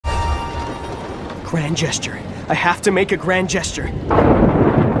Grand gesture. I have to make a grand gesture.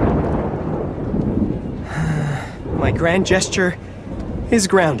 My grand gesture is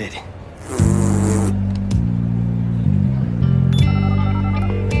grounded.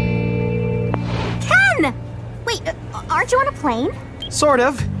 Ken! Wait, aren't you on a plane? Sort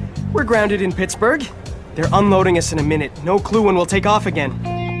of. We're grounded in Pittsburgh. They're unloading us in a minute. No clue when we'll take off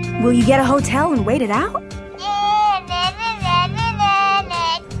again. Will you get a hotel and wait it out?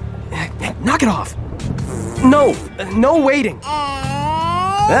 Knock it off. No waiting.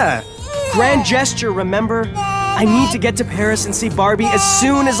 Grand gesture, remember? I need to get to Paris and see Barbie as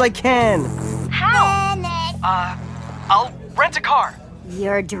soon as I can. How? I'll rent a car.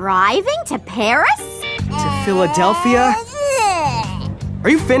 You're driving to Paris? To Philadelphia? Are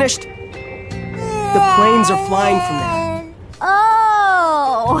you finished? The planes are flying from there.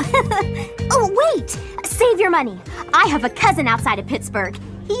 Oh! Oh, wait! Save your money. I have a cousin outside of Pittsburgh.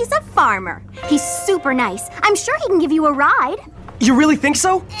 He's a farmer. He's super nice. I'm sure he can give you a ride. You really think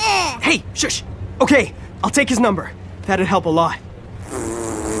so? Hey, shush. Okay, I'll take his number. That'd help a lot.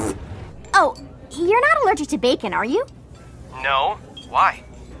 Oh, you're not allergic to bacon, are you? No. Why?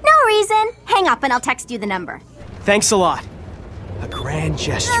 No reason. Hang up and I'll text you the number. Thanks a lot. A grand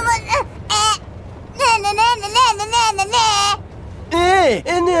gesture.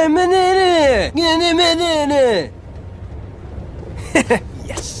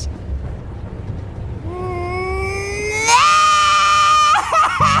 Yes.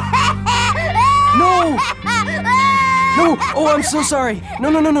 No! No! Oh, I'm so sorry. No.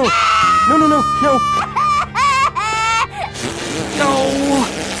 No.